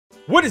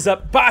What is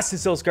up, Boston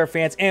Silkscar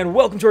fans, and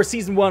welcome to our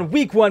Season 1,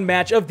 Week 1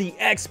 match of the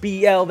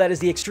XBL, that is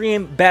the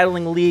Extreme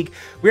Battling League.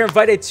 We are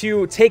invited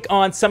to take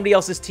on somebody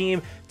else's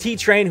team,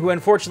 T-Train, who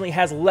unfortunately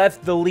has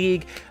left the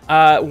league.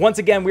 Once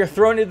again, we are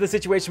thrown into the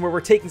situation where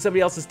we're taking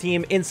somebody else's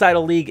team inside a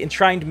league and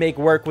trying to make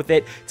work with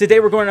it. Today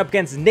we're going up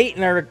against Nate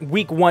in our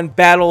Week 1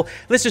 battle.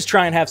 Let's just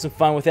try and have some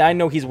fun with it. I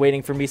know he's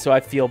waiting for me, so I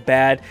feel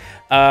bad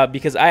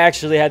because I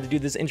actually had to do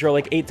this intro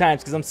like 8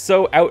 times because I'm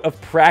so out of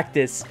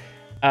practice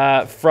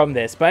from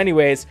this. But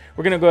anyways,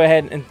 we're gonna go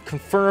ahead and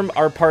confirm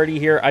our party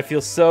here. I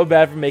feel so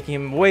bad for making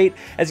him wait.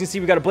 As you can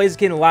see, we got a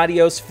Blaziken,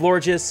 Latios,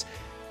 Florges,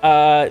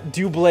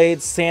 Doublade,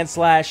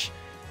 Sandslash,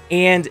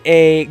 and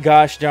a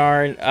gosh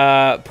darn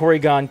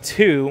Porygon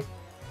 2.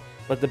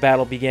 Let the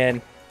battle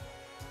begin.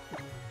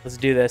 Let's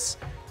do this.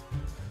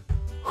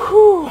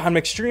 Whew, I'm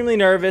extremely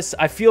nervous.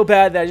 I feel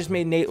bad that I just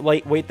made Nate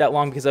wait that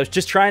long because I was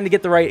just trying to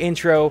get the right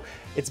intro.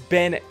 It's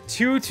been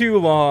too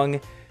long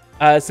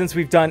since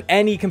we've done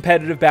any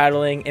competitive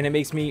battling, and it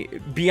makes me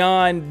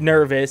beyond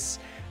nervous.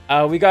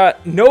 We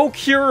got no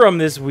Kyurem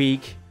this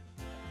week.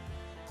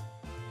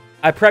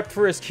 I prepped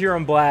for his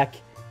Kyurem Black.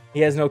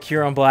 He has no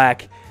Kyurem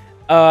Black.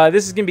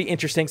 This is going to be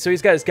interesting. So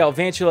he's got his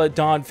Galvantula,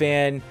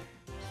 Donphan,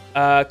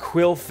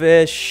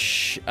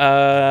 Quillfish.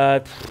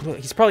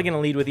 He's probably going to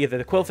lead with either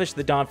the Quillfish,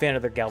 the Donphan, or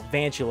the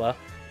Galvantula,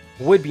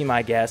 would be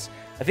my guess.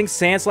 I think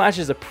Sandslash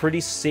is a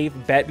pretty safe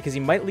bet because he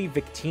might leave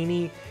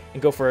Victini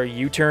and go for a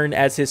U-turn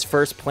as his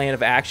first plan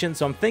of action.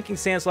 So I'm thinking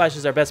Sandslash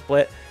is our best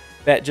bet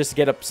just to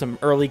get up some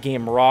early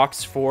game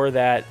rocks for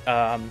that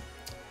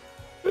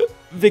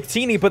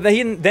Victini. But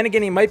then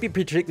again, he might be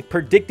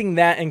predicting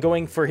that and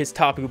going for his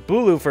Tapu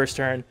Bulu first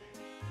turn.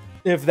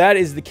 If that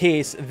is the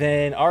case,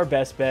 then our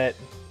best bet,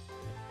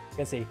 I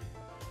can say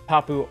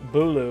Tapu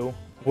Bulu,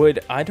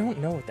 would, I don't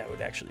know what that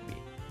would actually be.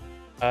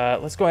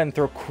 Let's go ahead and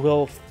throw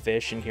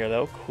Quillfish in here,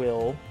 though.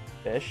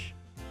 Quillfish.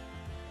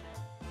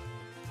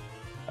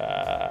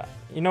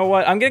 You know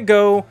what? I'm going to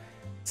go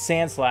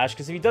Sandslash,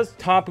 because if he does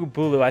Tapu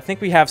Bulu, I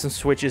think we have some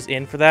switches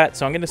in for that.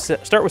 So I'm going to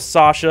start with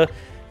Sasha,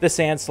 the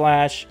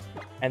Sandslash,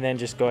 and then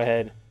just go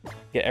ahead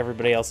get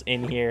everybody else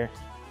in here.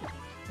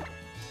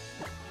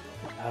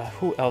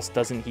 Who else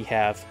doesn't he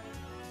have?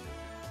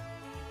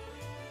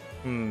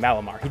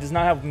 Malamar. He does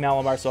not have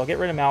Malamar, so I'll get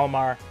rid of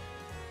Malamar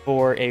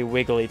for a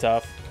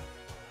Wigglytuff.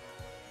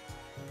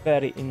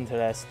 Very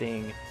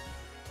interesting.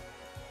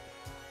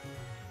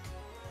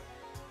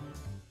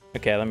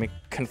 Okay, let me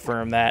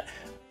confirm that.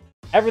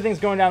 Everything's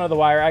going down to the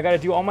wire. I got to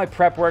do all my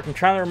prep work. I'm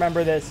trying to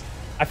remember this.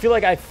 I feel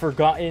like I've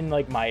forgotten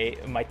like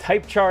my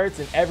type charts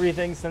and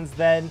everything since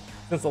then,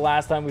 since the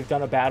last time we've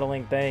done a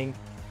battling thing.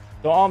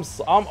 So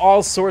I'm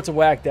all sorts of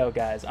whacked out,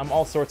 guys. I'm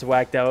all sorts of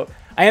whacked out.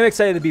 I am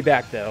excited to be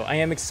back, though. I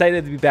am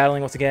excited to be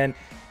battling once again.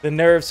 The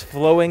nerves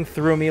flowing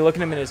through me. Look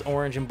at him in his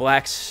orange and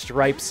black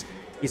stripes.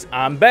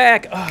 I'm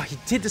back. Oh, he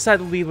did decide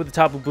to lead with the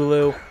Tapu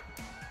Bulu.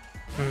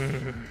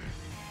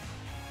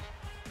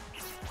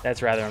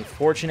 That's rather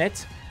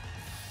unfortunate.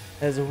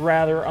 That is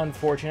rather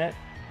unfortunate.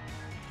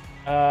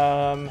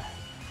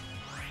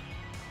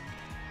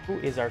 Who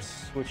is our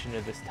switch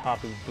into this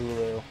Tapu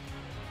Bulu?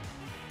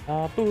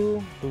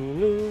 Tapu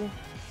Bulu.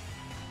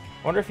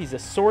 I wonder if he's a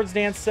Swords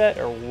Dance set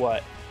or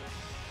what.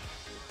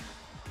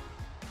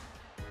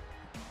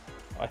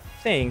 I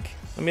think.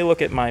 Let me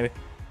look at my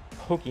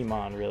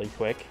Pokemon really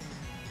quick.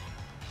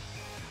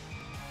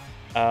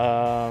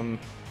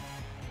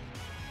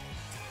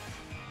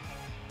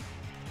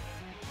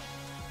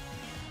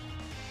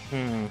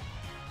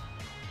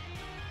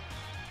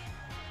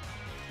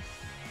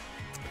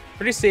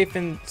 Pretty safe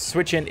in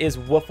switch in is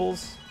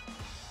Woofles.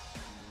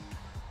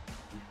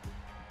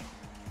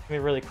 Let me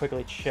really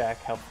quickly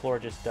check how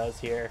Florges does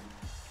here.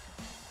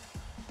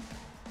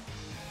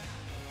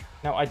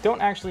 Now, I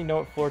don't actually know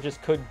what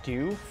Florges could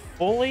do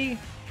fully.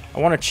 I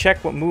want to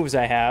check what moves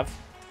I have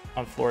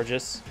on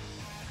Florges.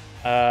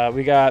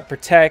 We got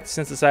Protect,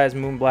 Synthesize,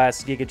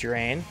 Moonblast, Giga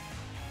Drain.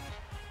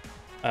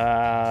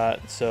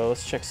 So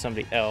let's check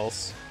somebody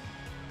else.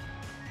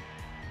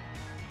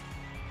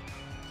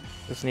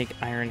 Sneak,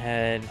 Iron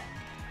Head.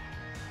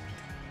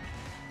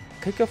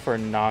 Could go for a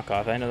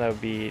knockoff. I know that would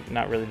be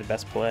not really the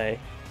best play.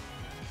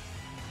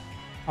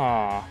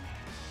 Aw.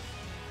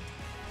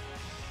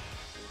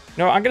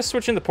 No, I'm gonna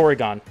switch in the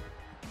Porygon.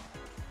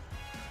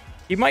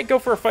 He might go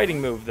for a fighting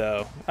move,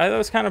 though. That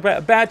was kind of a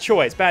bad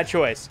choice. Bad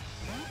choice.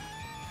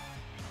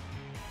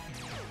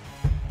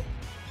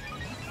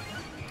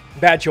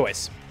 Bad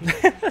choice.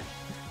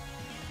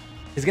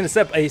 He's gonna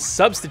set up a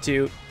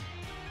substitute.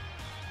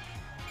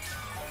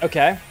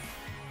 Okay.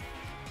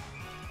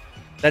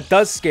 That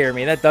does scare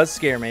me. That does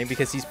scare me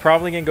because he's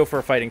probably going to go for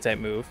a fighting type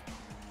move.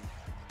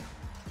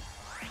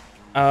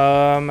 They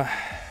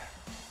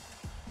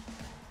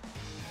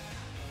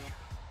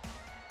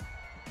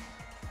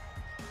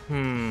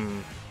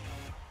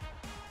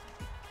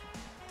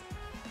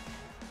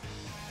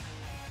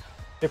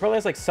probably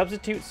has like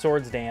Substitute,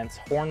 Swords Dance,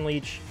 Horn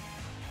Leech,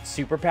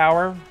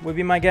 Superpower would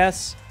be my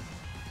guess.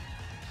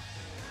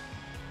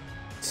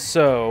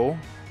 So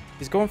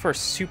he's going for a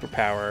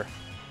Superpower.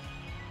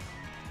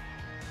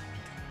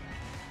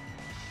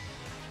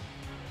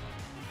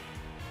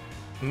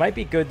 Might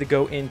be good to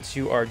go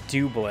into our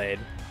Dew Blade.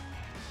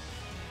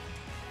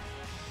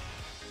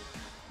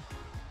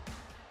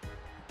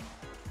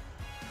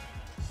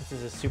 This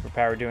is a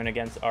superpower doing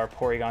against our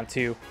Porygon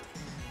 2.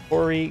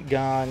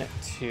 Porygon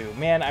 2.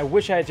 Man, I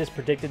wish I had just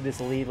predicted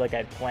this lead like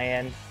I'd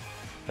planned,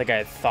 like I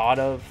had thought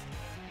of.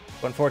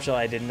 But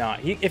unfortunately, I did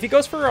not. If he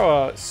goes for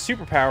a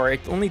superpower,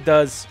 it only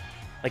does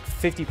like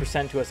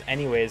 50% to us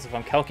anyways, if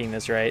I'm calculating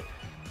this right.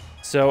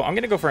 So I'm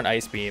going to go for an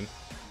Ice Beam.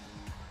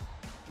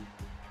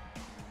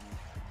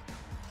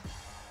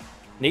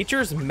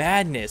 Nature's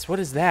Madness. What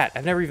is that?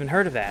 I've never even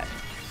heard of that.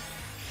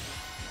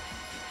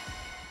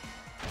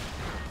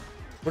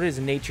 What is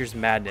Nature's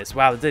Madness?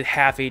 Wow, it did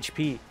half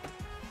HP.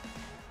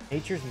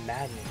 Nature's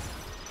Madness.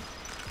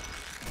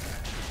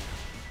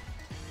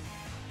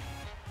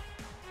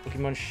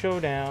 Pokemon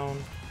Showdown.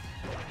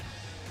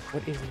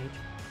 What is nature?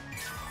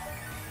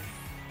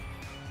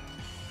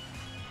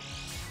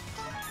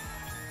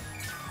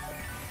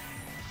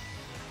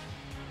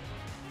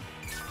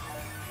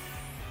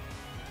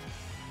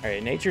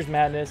 Alright, Nature's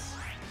Madness,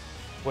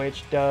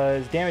 which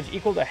does damage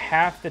equal to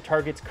half the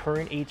target's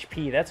current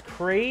HP. That's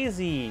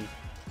crazy.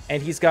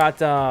 And he's got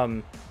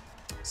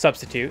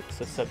Substitute.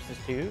 So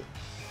Substitute.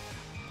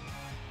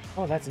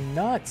 Oh, that's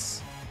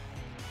nuts.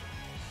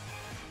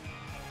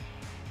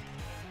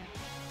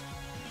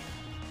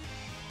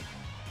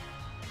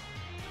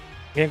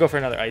 I'm gonna go for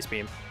another Ice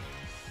Beam.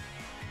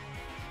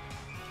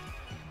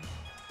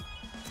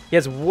 He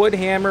has Wood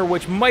Hammer,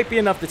 which might be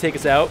enough to take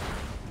us out.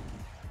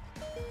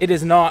 It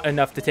is not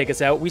enough to take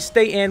us out. We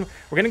stay in.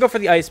 We're gonna go for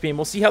the Ice Beam.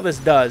 We'll see how this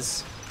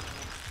does.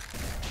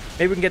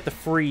 Maybe we can get the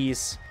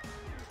Freeze.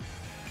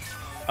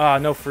 Ah,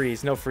 no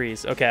Freeze. No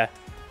Freeze. Okay.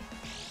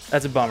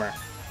 That's a bummer.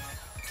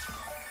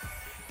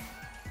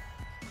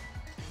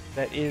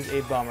 That is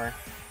a bummer.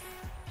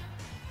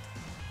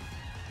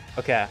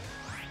 Okay.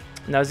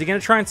 Now, is he going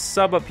to try and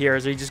sub up here, or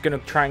is he just going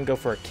to try and go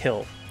for a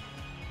kill?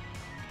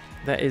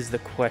 That is the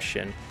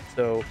question.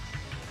 So,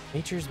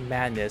 Nature's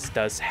Madness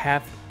does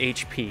half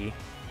HP.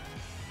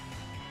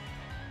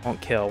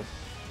 Won't kill.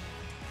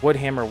 Wood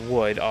Hammer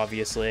would,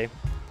 obviously.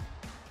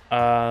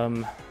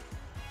 Now,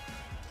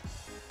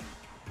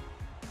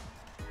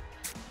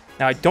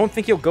 I don't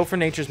think he'll go for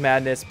Nature's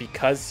Madness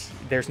because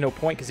there's no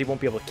point because he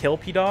won't be able to kill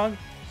P-Dog.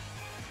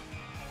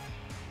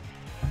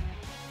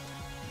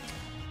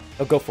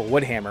 He'll go for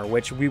Wood Hammer,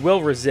 which we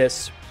will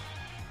resist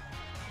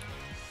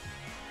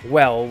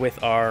well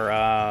with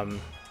our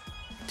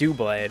Dew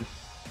Blade.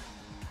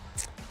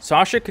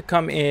 Sasha could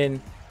come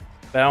in,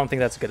 but I don't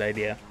think that's a good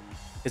idea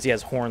because he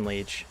has Horn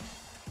Leech.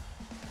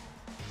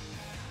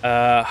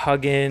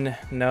 Huggin,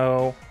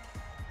 no.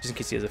 Just in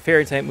case he has a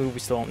Fairy type move, we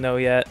still don't know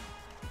yet.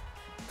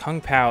 Kung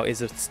Pao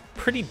is a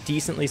pretty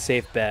decently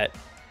safe bet.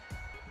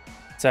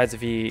 Besides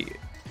if he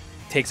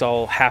takes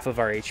all half of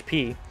our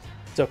HP.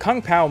 So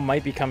Kung Pao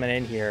might be coming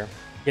in here,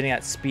 getting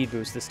that speed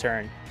boost this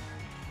turn.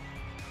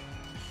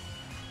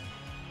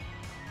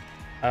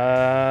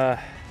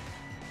 Let's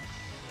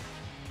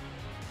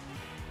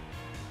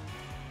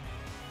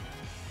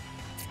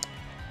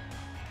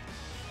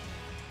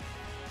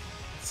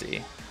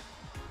see.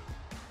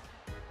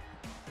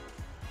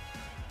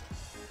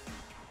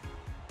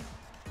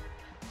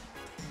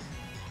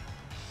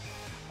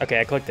 Okay,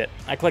 I clicked it.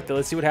 I clicked it.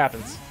 Let's see what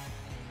happens.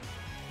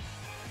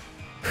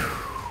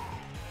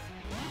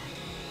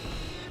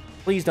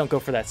 Please don't go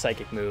for that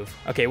Psychic move.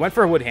 Okay, went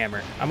for a Wood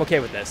Hammer. I'm okay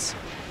with this.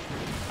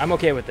 I'm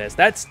okay with this.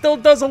 That still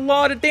does a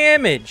lot of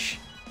damage.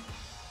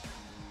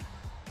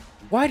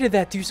 Why did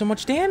that do so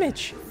much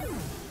damage?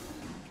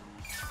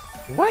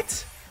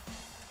 What?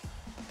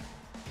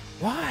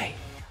 Why?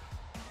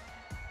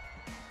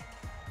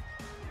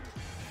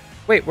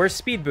 Wait, where's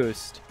Speed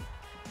Boost?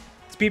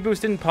 Speed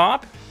Boost didn't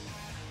pop?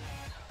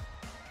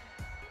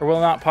 Or will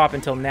not pop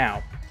until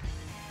now?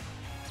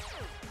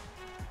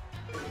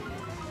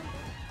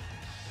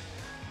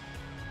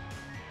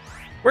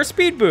 Where's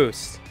Speed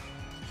Boost?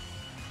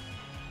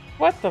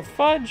 What the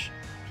fudge?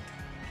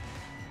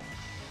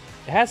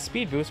 It has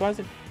Speed Boost. Why is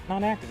it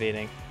not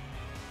activating?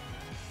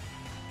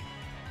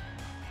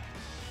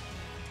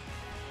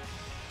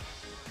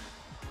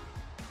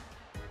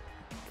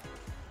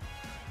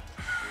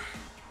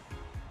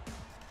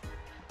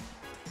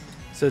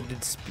 So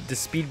did the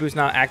Speed Boost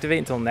not activate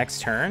until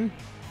next turn?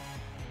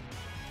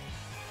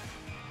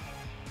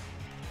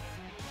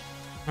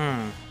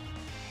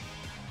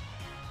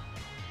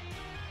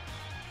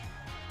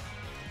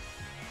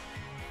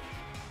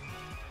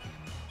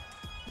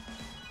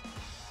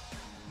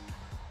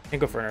 Can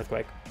go for an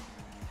Earthquake.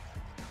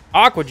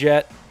 Aqua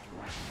Jet.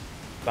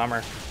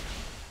 Bummer.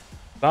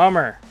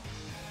 Bummer.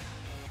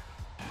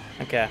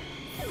 Okay.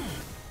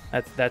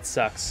 That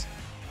sucks.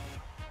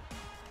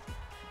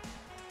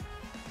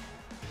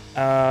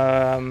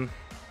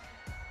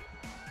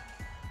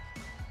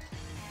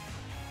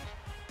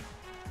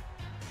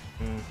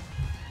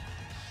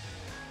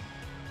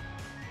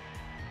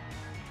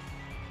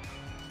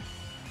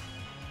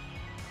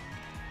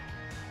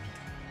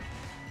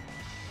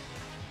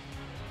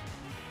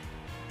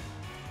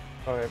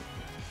 Okay.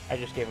 I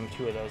just gave him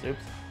 2 of those.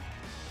 Oops.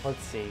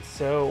 Let's see.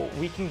 So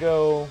we can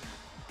go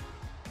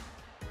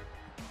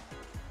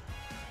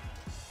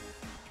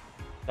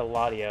to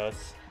Latios.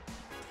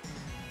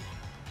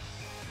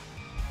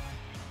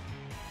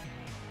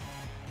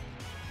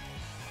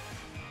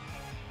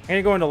 I'm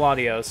gonna go into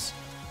Latios.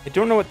 I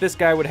don't know what this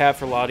guy would have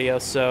for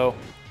Latios, so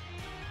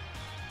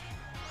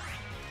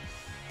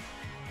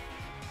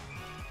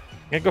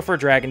I'm gonna go for a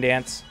Dragon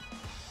Dance.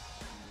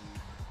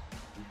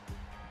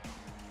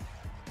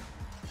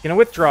 Gonna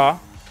withdraw.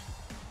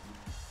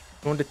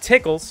 Going to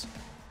Tickles.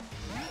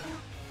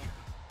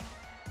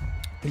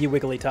 Be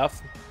Wiggly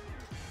Tough.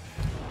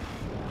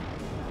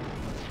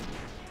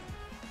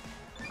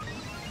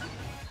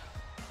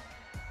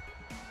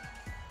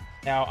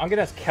 Now, I'm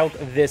going to calc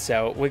this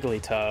out. Wiggly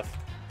Tough.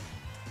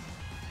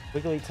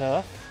 Wiggly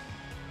Tough.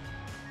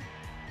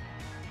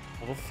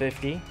 Level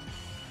 50.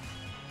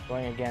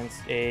 Going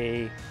against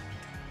a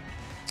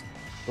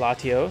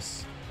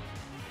Latios.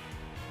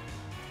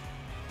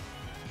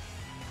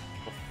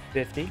 Level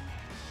 50.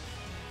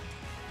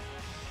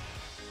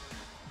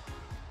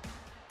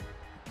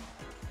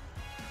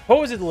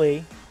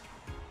 Supposedly,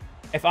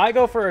 if I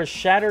go for a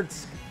Shattered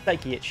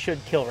Psyche, it should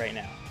kill right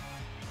now.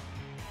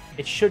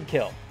 It should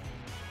kill.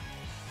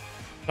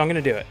 So I'm going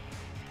to do it.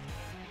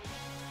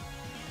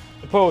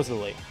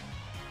 Supposedly.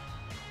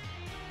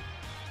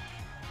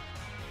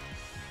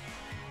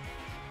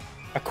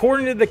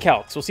 According to the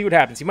calcs, we'll see what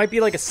happens. He might be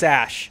like a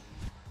Sash.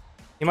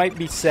 He might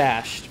be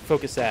sashed.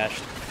 Focus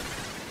sashed.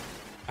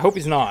 I hope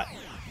he's not,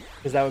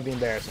 because that would be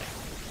embarrassing.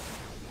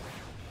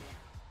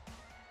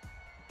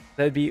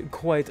 That'd be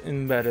quite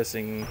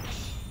embarrassing.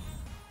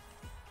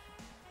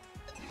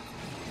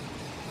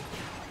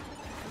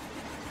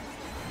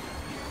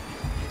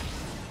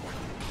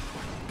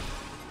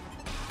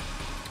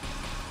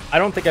 I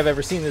don't think I've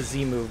ever seen the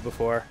Z move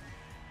before.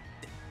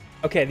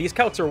 Okay, these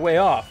calcs are way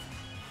off.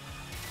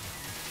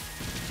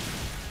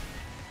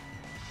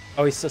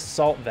 Oh, he's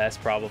Assault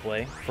Vest,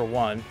 probably, for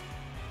one.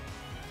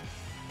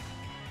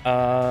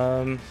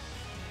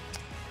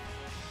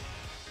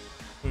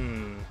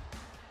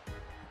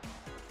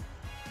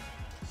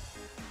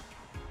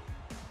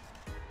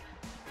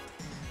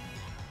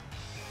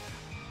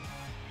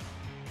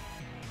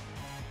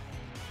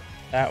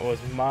 That was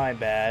my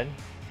bad.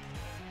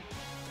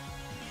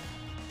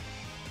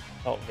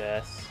 Assault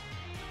Vest.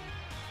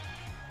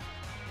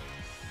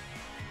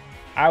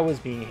 I was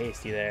being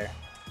hasty there.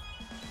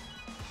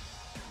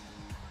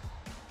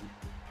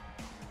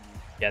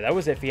 Yeah, that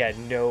was if he had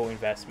no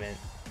investment.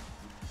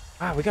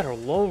 Ah, we got a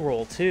low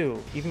roll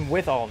too, even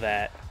with all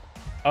that.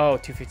 Oh,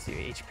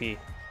 250 HP.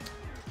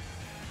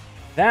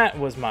 That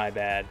was my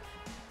bad.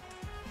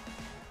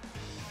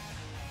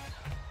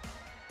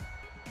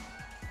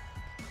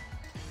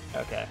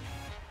 Okay.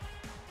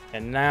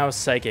 And now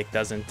Psychic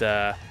doesn't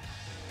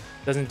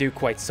do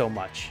quite so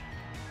much.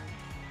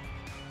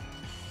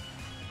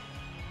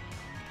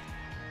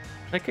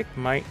 Psychic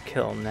might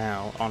kill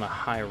now on a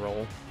high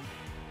roll,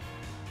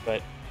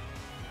 but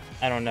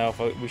I don't know if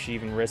we should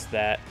even risk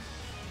that.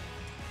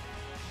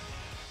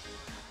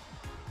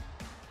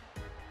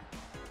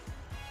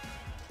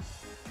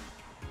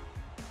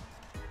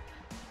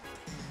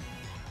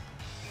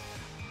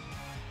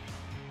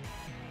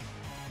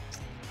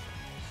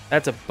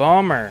 That's a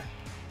bummer.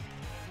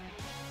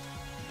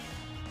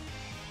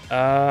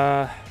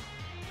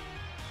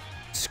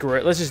 Screw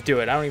it. Let's just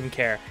do it. I don't even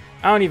care.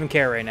 I don't even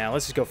care right now.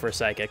 Let's just go for a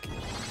Psychic.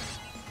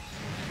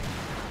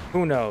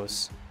 Who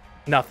knows?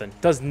 Nothing.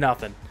 Does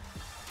nothing.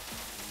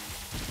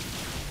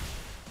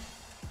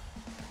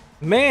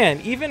 Man,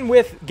 even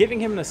with giving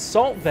him an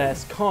Assault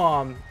Vest,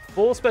 Calm,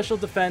 full special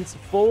defense,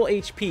 full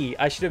HP,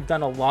 I should have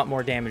done a lot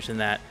more damage than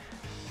that.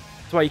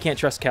 That's why you can't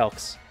trust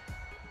calcs.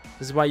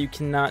 This is why you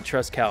cannot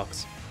trust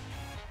calcs.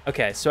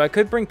 Okay, so I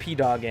could bring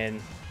P-Dog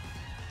in,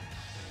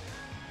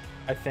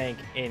 I think,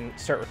 and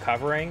start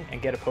recovering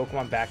and get a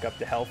Pokemon back up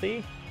to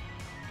healthy.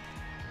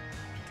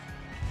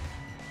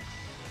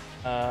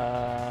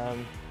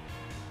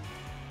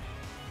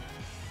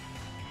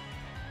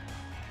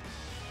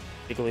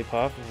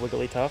 Wigglypuff,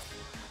 Wigglytuff.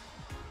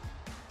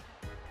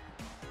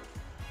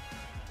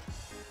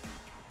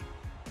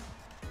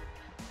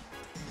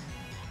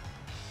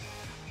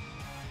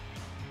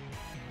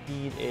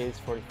 Speed is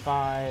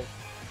 45.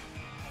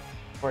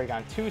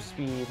 Porygon 2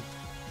 speed.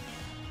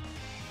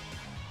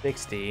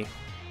 60.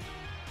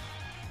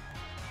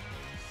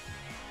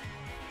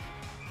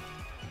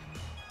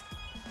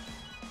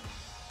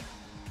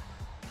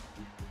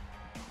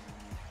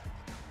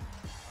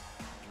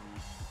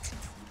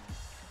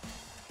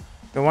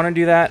 Do I want to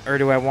do that, or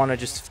do I want to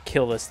just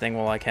kill this thing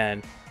while I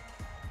can?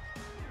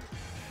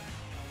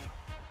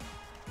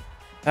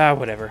 Ah,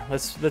 whatever.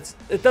 Let's.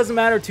 It doesn't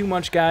matter too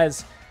much,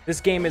 guys.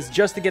 This game is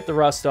just to get the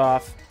rust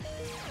off.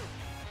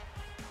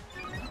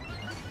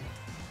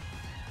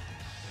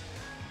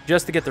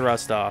 Just to get the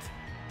rust off.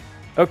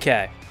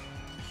 Okay.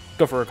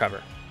 Go for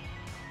recover.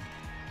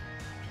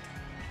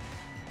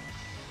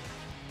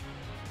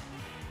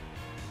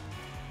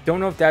 Don't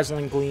know if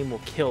Dazzling Gleam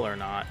will kill or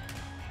not.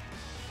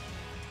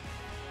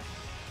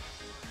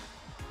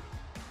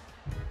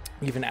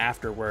 even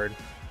afterward.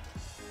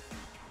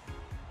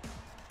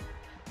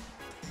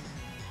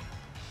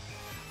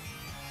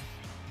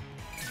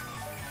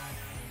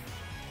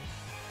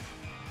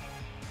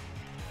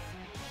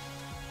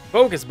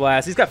 Focus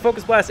Blast. He's got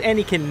Focus Blast and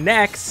he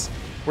connects.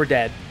 We're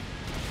dead.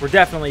 We're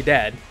definitely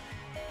dead.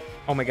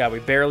 Oh my god, we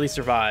barely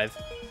survive.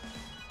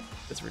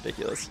 That's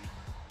ridiculous.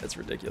 That's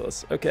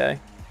ridiculous. Okay.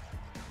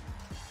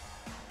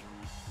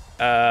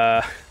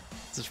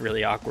 This is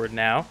really awkward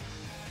now.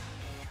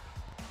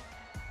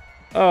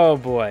 Oh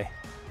boy.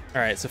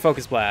 Alright, so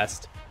Focus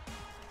Blast.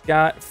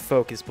 Got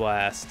Focus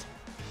Blast.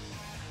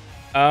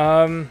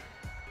 I'm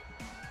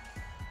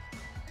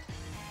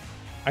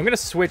gonna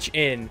switch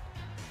in.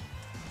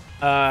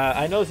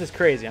 I know this is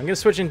crazy. I'm gonna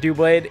switch in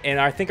Doublade, and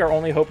I think our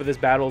only hope of this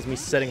battle is me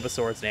setting up a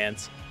Swords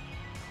Dance.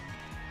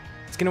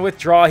 It's gonna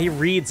withdraw. He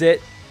reads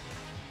it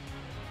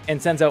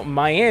and sends out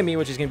Miami,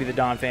 which is gonna be the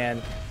Donphan,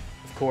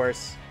 of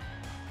course.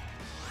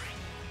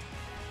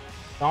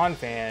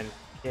 Donphan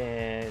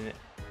can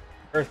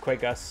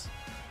Earthquake us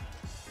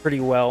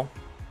pretty well.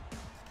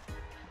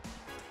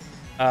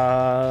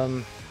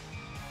 That's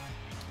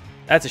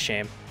a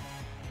shame.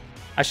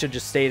 I should have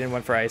just stayed and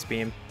went for Ice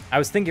Beam. I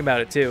was thinking about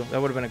it too. That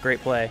would have been a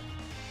great play.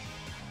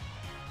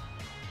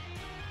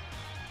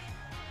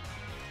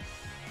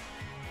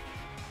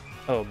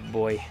 Oh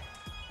boy.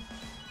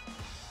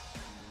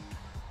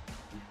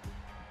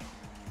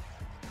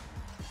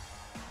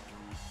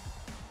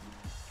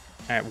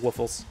 Alright,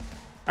 Woofles.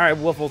 Alright,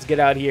 Woofles, get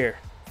out here.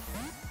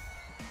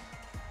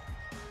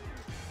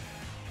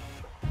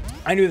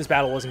 I knew this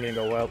battle wasn't going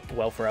to go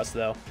well for us,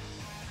 though.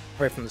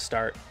 Right from the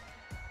start.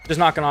 Just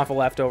knocking off the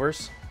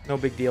leftovers. No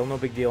big deal, no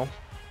big deal.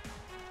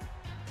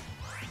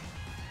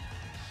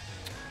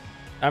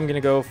 I'm going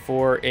to go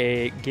for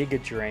a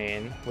Giga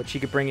Drain, which he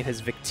could bring in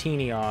his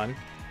Victini on.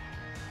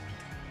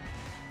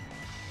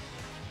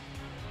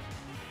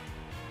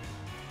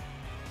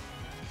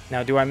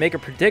 Now, do I make a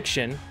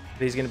prediction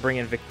that he's going to bring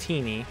in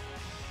Victini?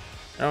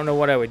 I don't know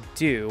what I would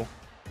do.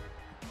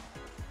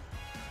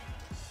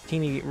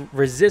 Victini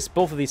resists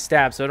both of these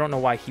stabs, so I don't know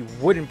why he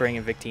wouldn't bring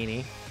in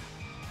Victini.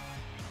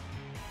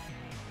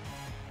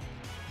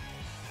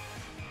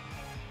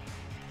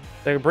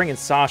 They're bringing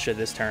Sasha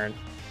this turn.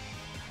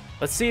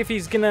 Let's see if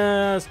he's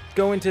gonna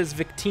go into his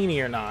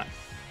Victini or not.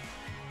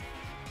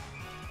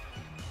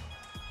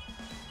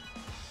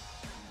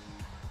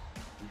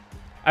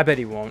 I bet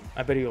he won't.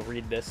 I bet he'll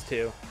read this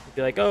too. He'll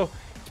be like, oh,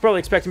 he's probably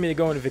expecting me to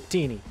go into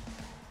Victini.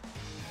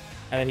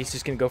 And then he's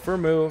just gonna go for a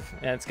move,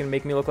 and it's gonna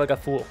make me look like a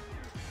fool.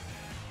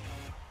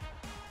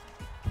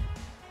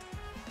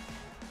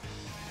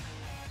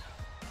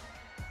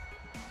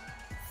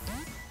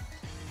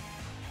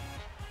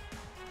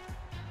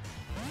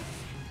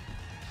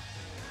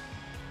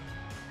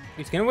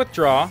 He's going to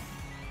withdraw.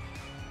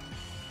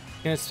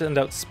 He's going to send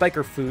out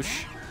Spiker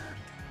Foosh.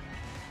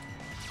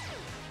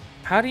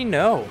 How'd he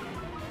know?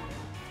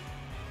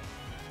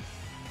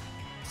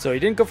 So he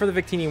didn't go for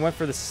the Victini, he went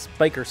for the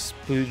Spiker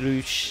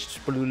Sploosh.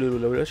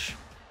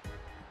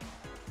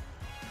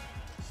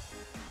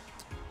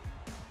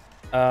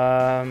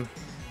 Now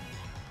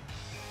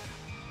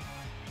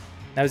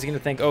he's going to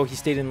think, oh, he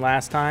stayed in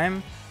last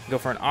time. Go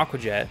for an Aqua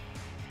Jet.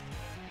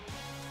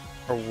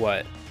 Or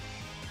what?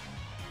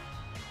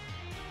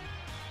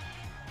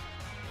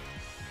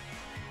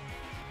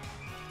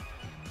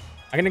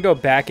 I'm going to go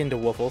back into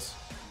Woofles.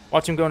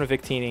 Watch him go into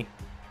Victini.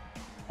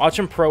 Watch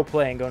him pro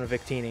play and go into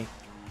Victini.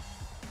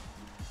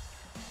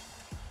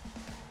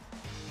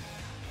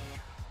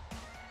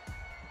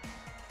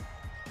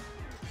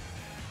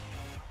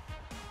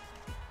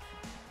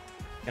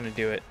 Gonna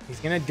do it.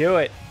 He's gonna do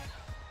it.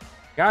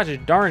 Gosh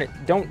darn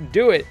it. Don't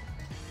do it.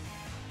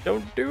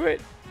 Don't do it.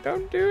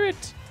 Don't do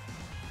it.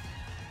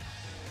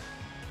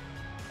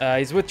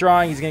 He's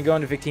withdrawing. He's gonna go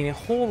into Victini.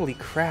 Holy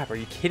crap. Are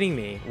you kidding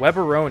me?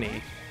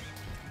 Weberoni.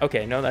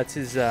 Okay, no, that's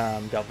his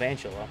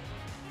Galvantula,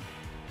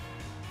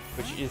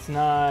 which is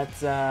not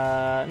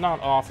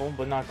awful,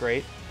 but not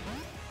great.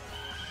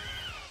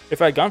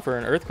 If I'd gone for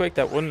an Earthquake,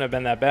 that wouldn't have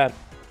been that bad.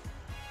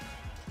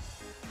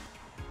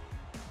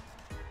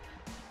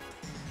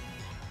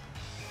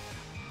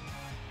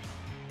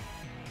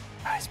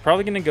 He's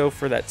probably going to go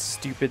for that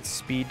stupid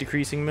speed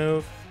decreasing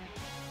move.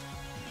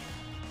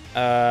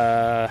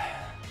 I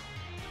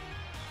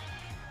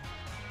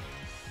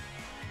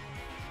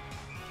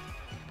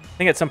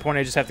think at some point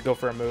I just have to go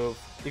for a move,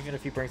 even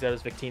if he brings out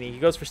his Victini. He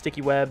goes for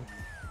Sticky Web.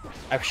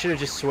 I should have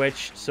just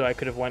switched, so I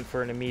could have went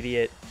for an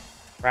immediate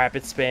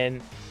Rapid Spin.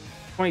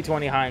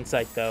 2020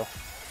 hindsight, though.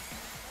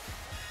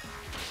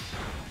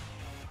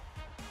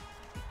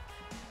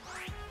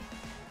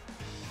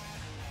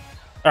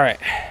 All right.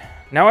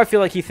 Now I feel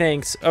like he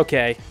thinks,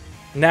 okay,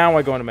 now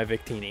I go into my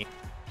Victini.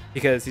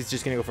 Because he's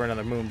just going to go for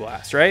another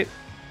Moonblast, right?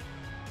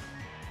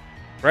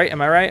 Right?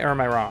 Am I right or am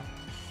I wrong?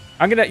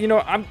 I'm going to, you know,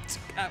 I'm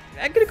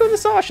going to go to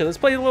Sasha. Let's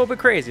play a little bit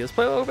crazy. Let's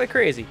play a little bit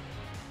crazy.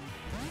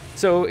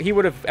 So he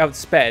would have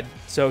outsped,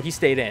 so he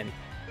stayed in.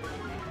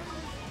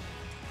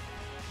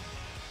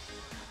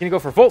 Gonna go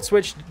for Volt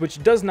Switch,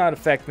 which does not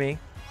affect me.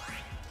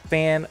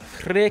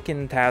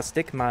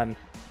 Fan-frickin-tastic, man.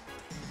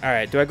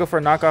 Alright, do I go for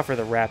a knockoff or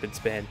the rapid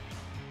spin?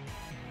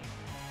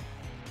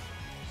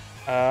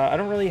 I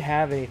don't really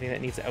have anything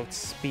that needs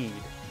outspeed.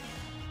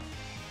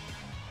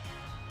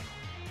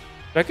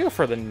 But I could go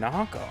for the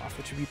knockoff,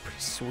 which would be pretty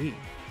sweet.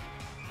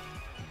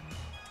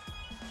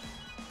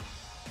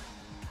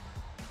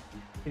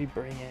 Did he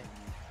bring it?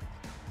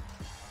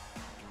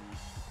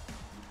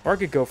 Or I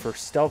could go for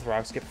Stealth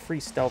Rocks, get free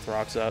Stealth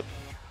Rocks up.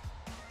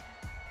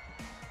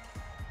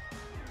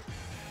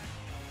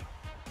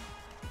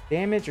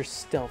 Damage or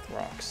Stealth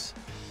Rocks?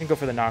 I can go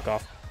for the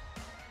knockoff.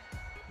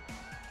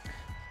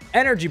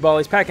 Energy Ball.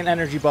 He's packing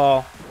Energy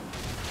Ball,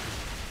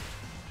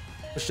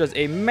 which does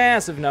a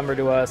massive number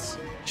to us.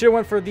 Should have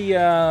went for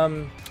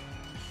the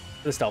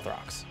Stealth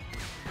Rocks.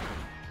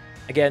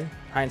 Again,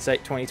 hindsight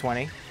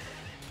 2020.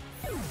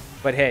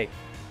 But hey,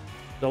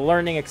 the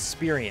learning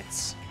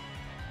experience.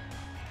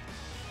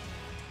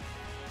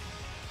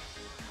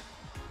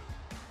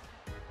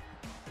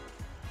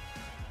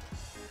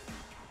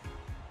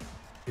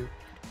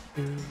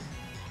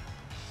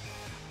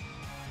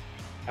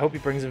 I hope he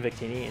brings in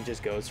Victini and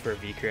just goes for a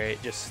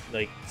V-Crate, just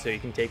like so you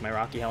can take my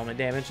Rocky Helmet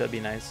damage. That'd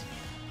be nice.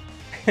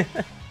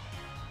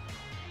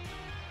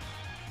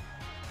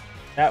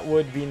 That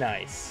would be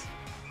nice.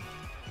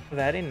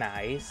 That is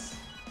nice.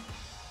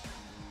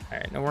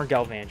 Alright, no more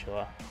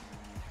Galvantula.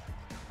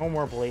 No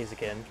more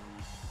Blaziken.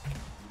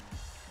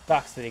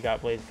 Sucks that he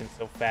got Blaziken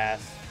so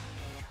fast.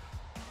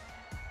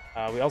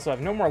 We also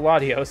have no more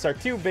Latios. Our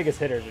two biggest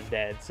hitters are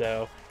dead,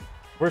 so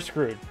we're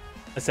screwed,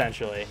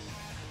 essentially.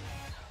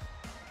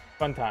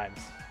 Fun times.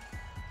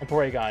 And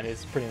Porygon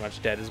is pretty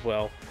much dead as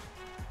well.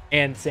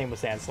 And same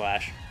with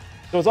Sandslash.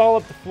 So it's all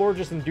up to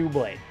Florges and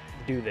Doublade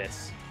to do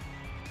this.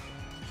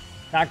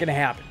 Not going to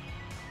happen.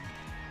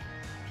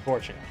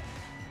 Fortunately.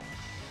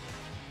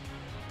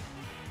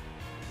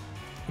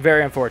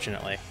 Very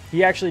unfortunately.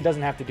 He actually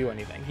doesn't have to do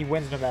anything. He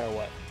wins no matter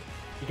what.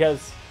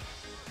 Because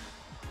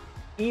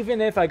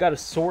even if I got a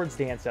Swords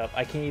Dance up,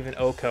 I can't even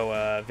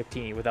Oko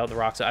Victini without the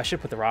rocks up. I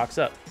should put the rocks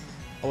up.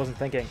 I wasn't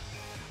thinking.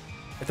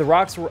 If the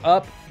rocks were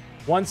up,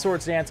 one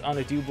Swords Dance on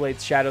a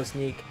Doublade's Shadow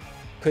Sneak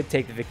could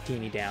take the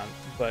Victini down,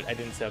 but I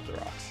didn't set up the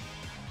rocks.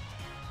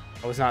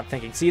 I was not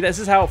thinking. See, this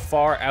is how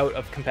far out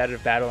of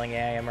competitive battling I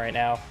am right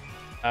now.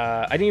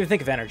 I didn't even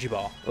think of Energy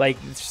Ball.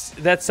 Like,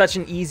 that's such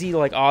an easy,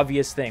 like,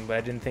 obvious thing, but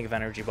I didn't think of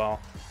Energy Ball.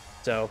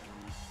 So,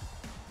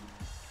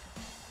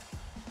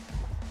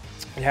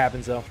 it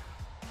happens, though.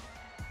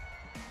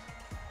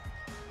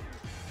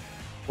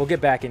 We'll get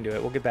back into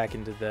it. We'll get back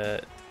into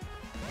the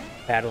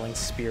battling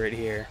spirit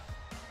here.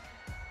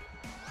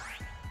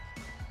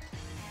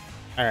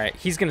 Alright,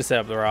 he's going to set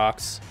up the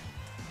rocks.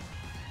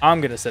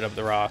 I'm going to set up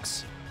the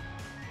rocks.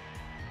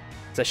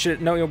 So I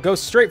should... No, you'll go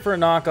straight for a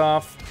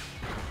knockoff.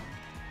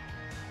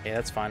 Yeah,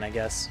 that's fine, I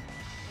guess.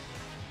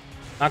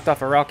 Knocked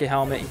off a Rocky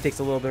Helmet. He takes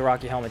a little bit of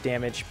Rocky Helmet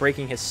damage,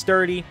 breaking his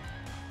Sturdy.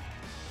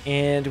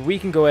 And we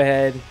can go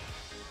ahead...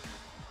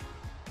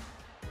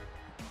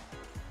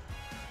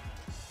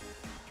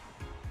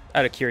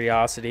 Out of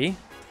curiosity.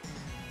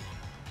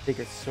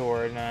 Sacred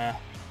Sword, nah.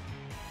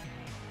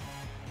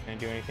 Gonna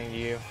do anything to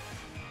you.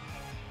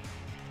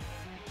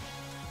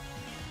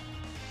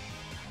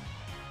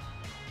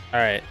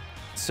 Alright,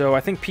 so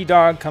I think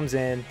P-Dog comes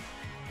in.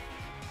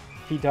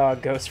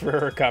 P-Dog goes for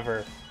a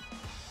recover.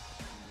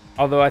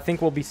 Although I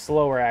think we'll be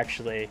slower,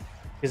 actually,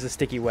 because of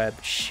Sticky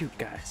Web. Shoot,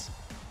 guys.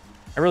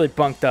 I really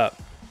bunked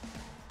up.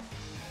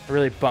 I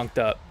really bunked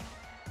up.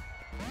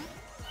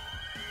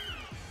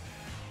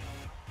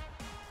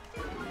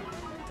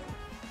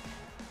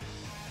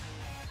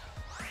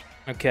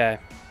 Okay.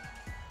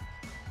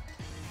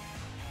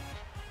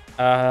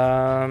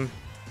 I'll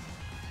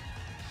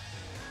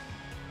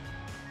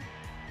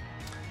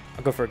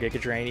go for a Giga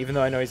Drain, even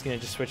though I know he's going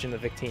to just switch into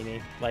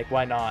Victini. Like,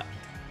 why not?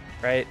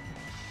 Right?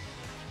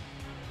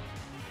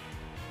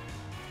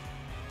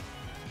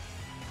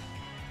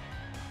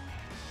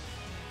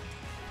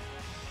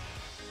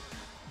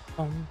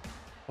 Boom,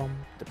 boom,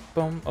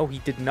 boom. Oh, he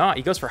did not.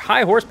 He goes for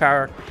high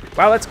horsepower.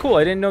 Wow, that's cool.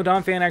 I didn't know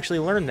Donphan actually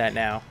learned that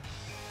now.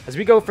 As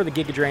we go for the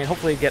Giga Drain,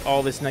 hopefully get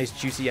all this nice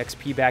juicy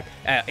XP back,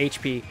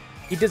 HP.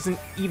 He doesn't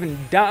even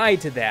die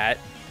to that.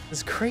 This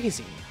is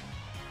crazy.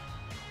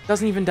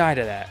 Doesn't even die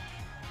to that.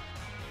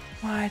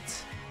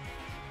 What?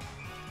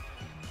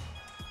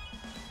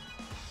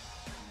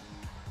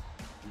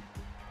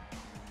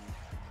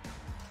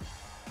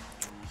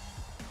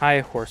 High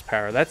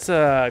horsepower. That's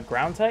a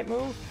ground type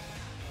move?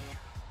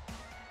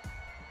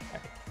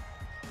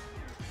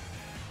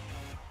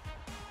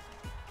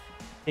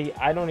 See,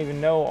 I don't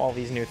even know all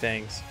these new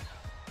things.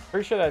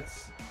 Pretty sure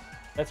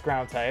that's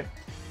ground type.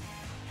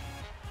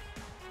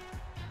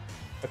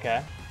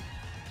 Okay.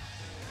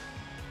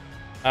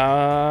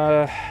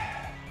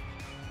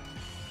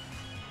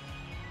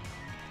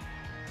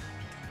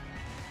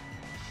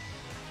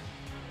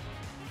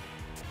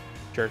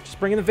 Sure, just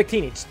bring in the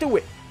Victini. Just do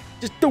it.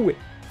 Just do it.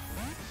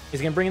 He's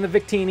gonna bring in the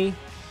Victini.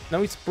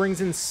 No, he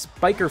brings in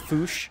Spiker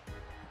Foosh.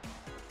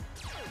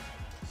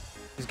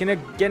 He's gonna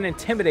get an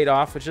Intimidate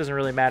off, which doesn't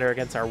really matter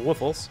against our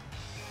Woofles.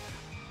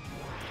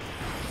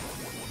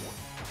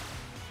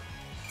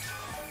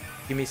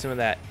 Give me some of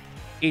that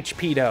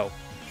HP dough.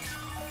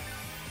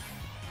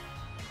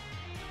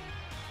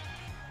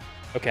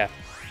 Okay.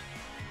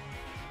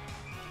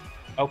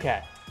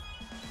 Okay.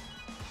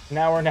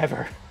 Now or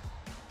never.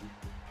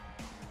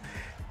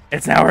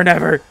 It's now or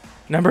never.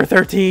 Number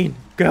 13.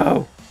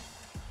 Go.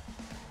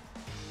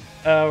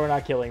 We're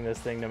not killing this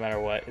thing no matter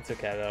what. It's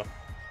okay, though.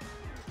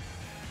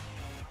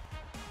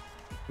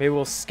 Maybe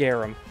we'll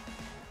scare him.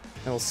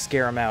 And we'll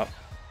scare him out.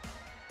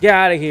 Get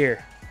out of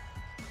here.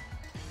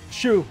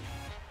 Shoo.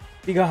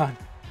 Be gone.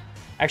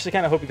 I actually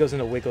kind of hope he goes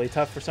into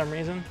Wigglytuff for some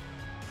reason.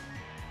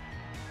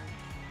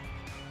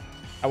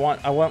 I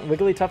want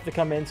Wigglytuff to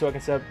come in so I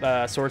can set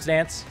up Swords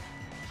Dance.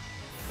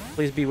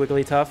 Please be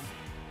Wigglytuff.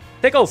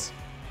 Tickles!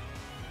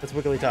 That's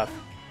Wigglytuff.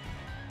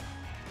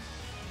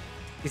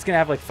 He's gonna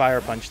have like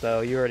Fire Punch though.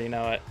 You already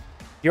know it.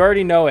 You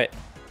already know it.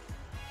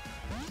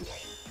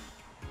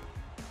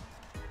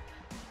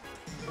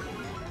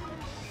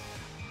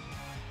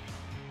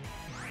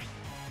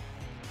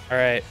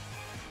 Alright.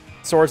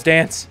 Swords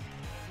Dance.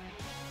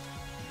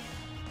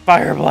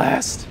 Fire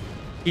Blast.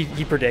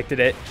 He predicted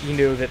it. He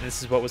knew that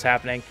this is what was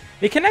happening.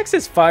 He connects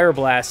his Fire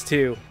Blast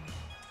too.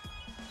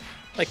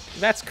 Like,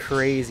 that's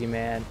crazy,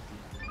 man.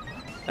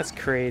 That's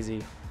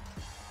crazy.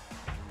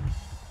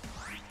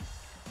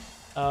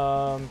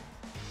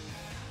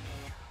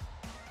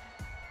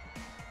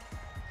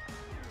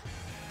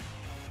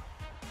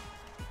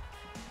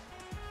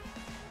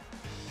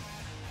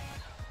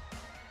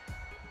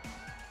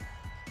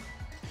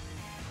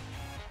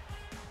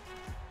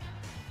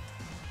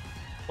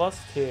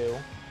 +2.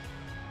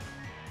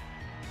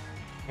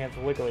 Against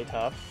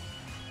Wigglytuff.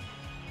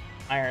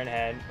 Iron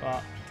Head.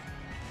 Well,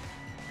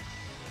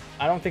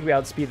 I don't think we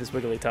outspeed this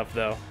Wigglytuff,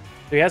 though.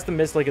 So he has to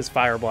miss, like, his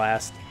Fire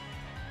Blast.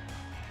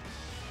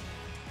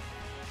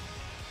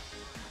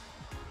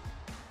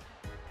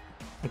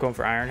 I'm going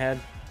for Iron Head.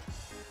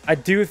 I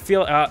do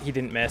feel... Oh, he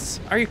didn't miss.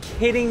 Are you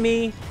kidding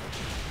me?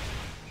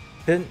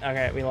 Didn't...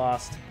 Okay, we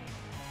lost.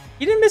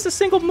 He didn't miss a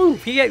single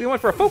move. He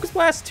went for a Focus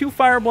Blast, 2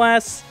 Fire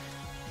Blasts,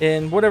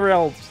 and whatever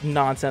else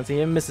nonsense. He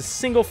didn't miss a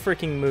single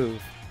freaking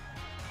move.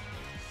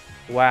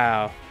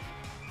 Wow.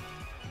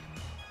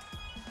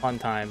 Fun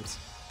times.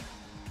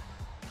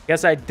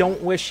 Guess I don't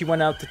wish he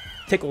went out to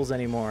Tickles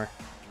anymore.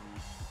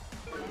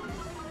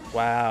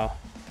 Wow.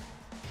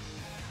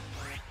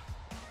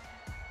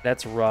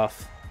 That's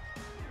rough.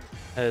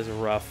 That is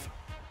rough.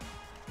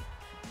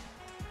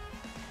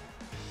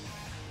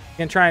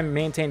 Gonna try and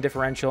maintain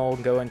differential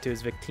and go into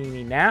his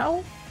Victini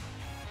now.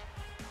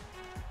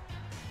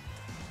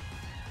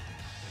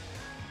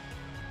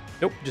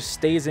 Nope, just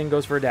stays in,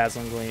 goes for a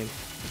Dazzling Gleam.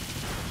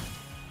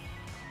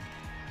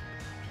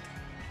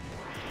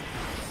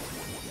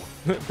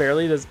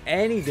 Barely does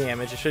any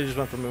damage. I should have just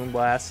went for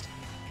Moonblast.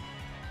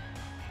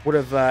 Would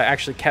have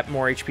actually kept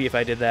more HP if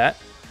I did that.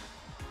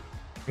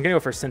 I'm gonna go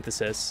for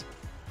Synthesis.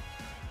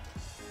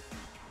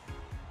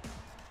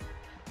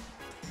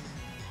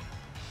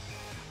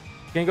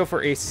 Gonna go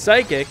for a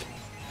Psychic.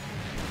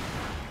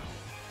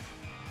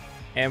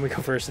 And we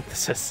go for a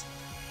Synthesis.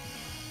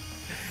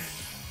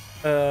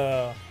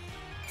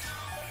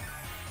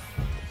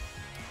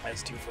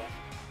 That's too fun.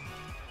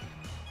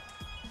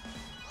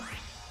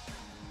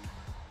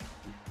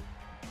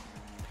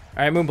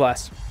 Alright,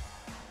 Moonblast.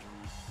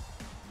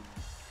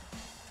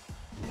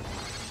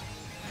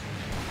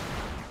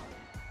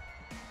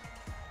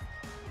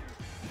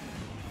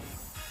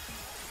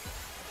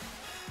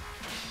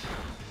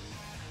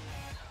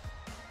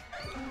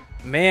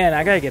 Man,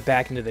 I gotta get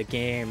back into the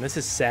game. This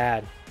is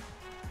sad.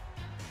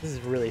 This is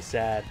really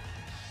sad.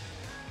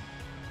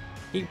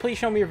 Can you please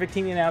show me your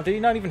Victini now? Did he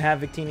not even have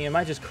Victini? Am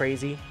I just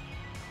crazy?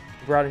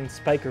 He brought in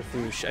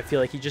Spikerfoosh. I feel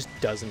like he just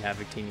doesn't have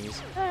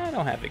Victinis. I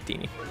don't have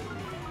Victini.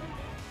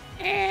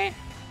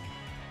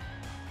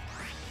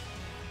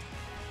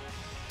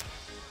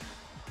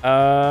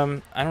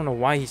 I don't know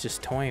why he's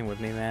just toying with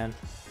me, man.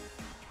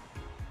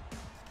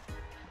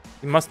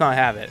 He must not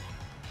have it.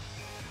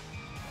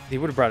 He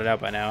would have brought it out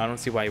by now. I don't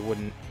see why he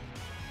wouldn't.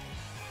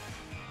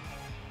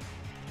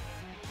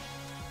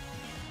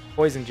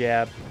 Poison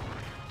Jab.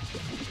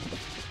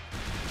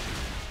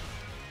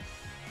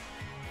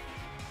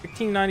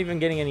 Victini not even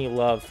getting any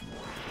love.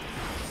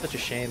 Such a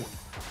shame.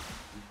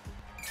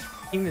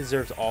 He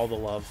deserves all the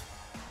love.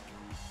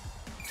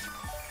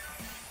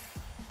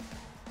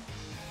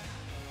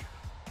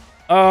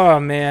 Oh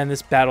man,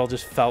 this battle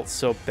just felt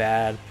so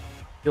bad.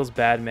 Feels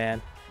bad,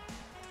 man.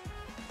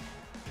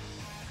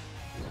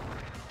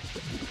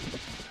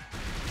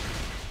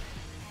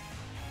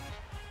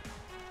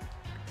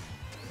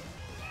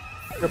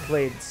 Could have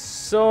played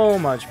so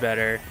much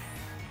better.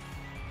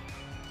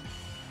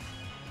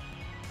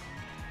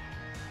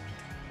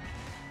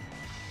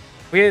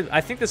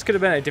 I think this could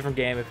have been a different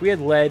game if we had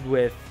led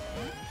with.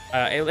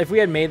 If we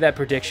had made that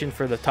prediction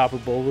for the Tapu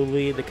Bulu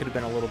lead, that could have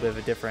been a little bit of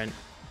a different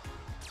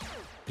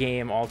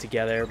game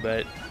altogether,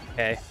 but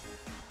hey.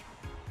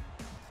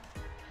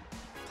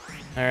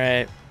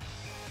 Alright.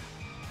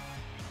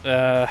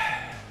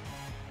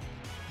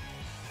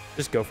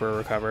 Just go for a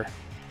recover.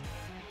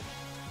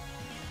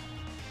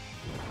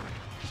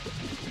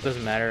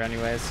 Doesn't matter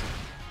anyways.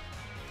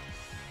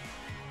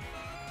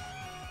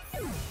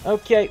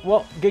 Okay,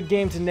 well, good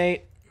game to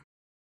Nate.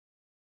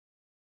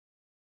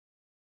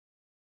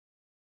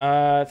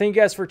 Thank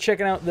you guys for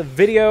checking out the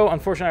video.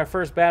 Unfortunately, our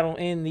first battle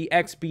in the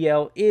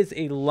XBL is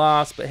a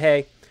loss, but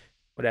hey,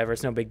 whatever,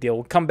 it's no big deal.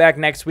 We'll come back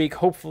next week,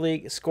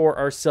 hopefully score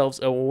ourselves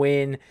a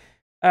win.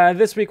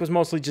 This week was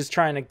mostly just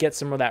trying to get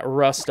some of that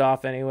rust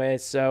off anyway,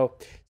 so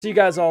see you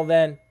guys all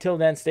then. Till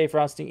then, stay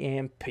frosty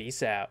and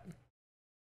peace out.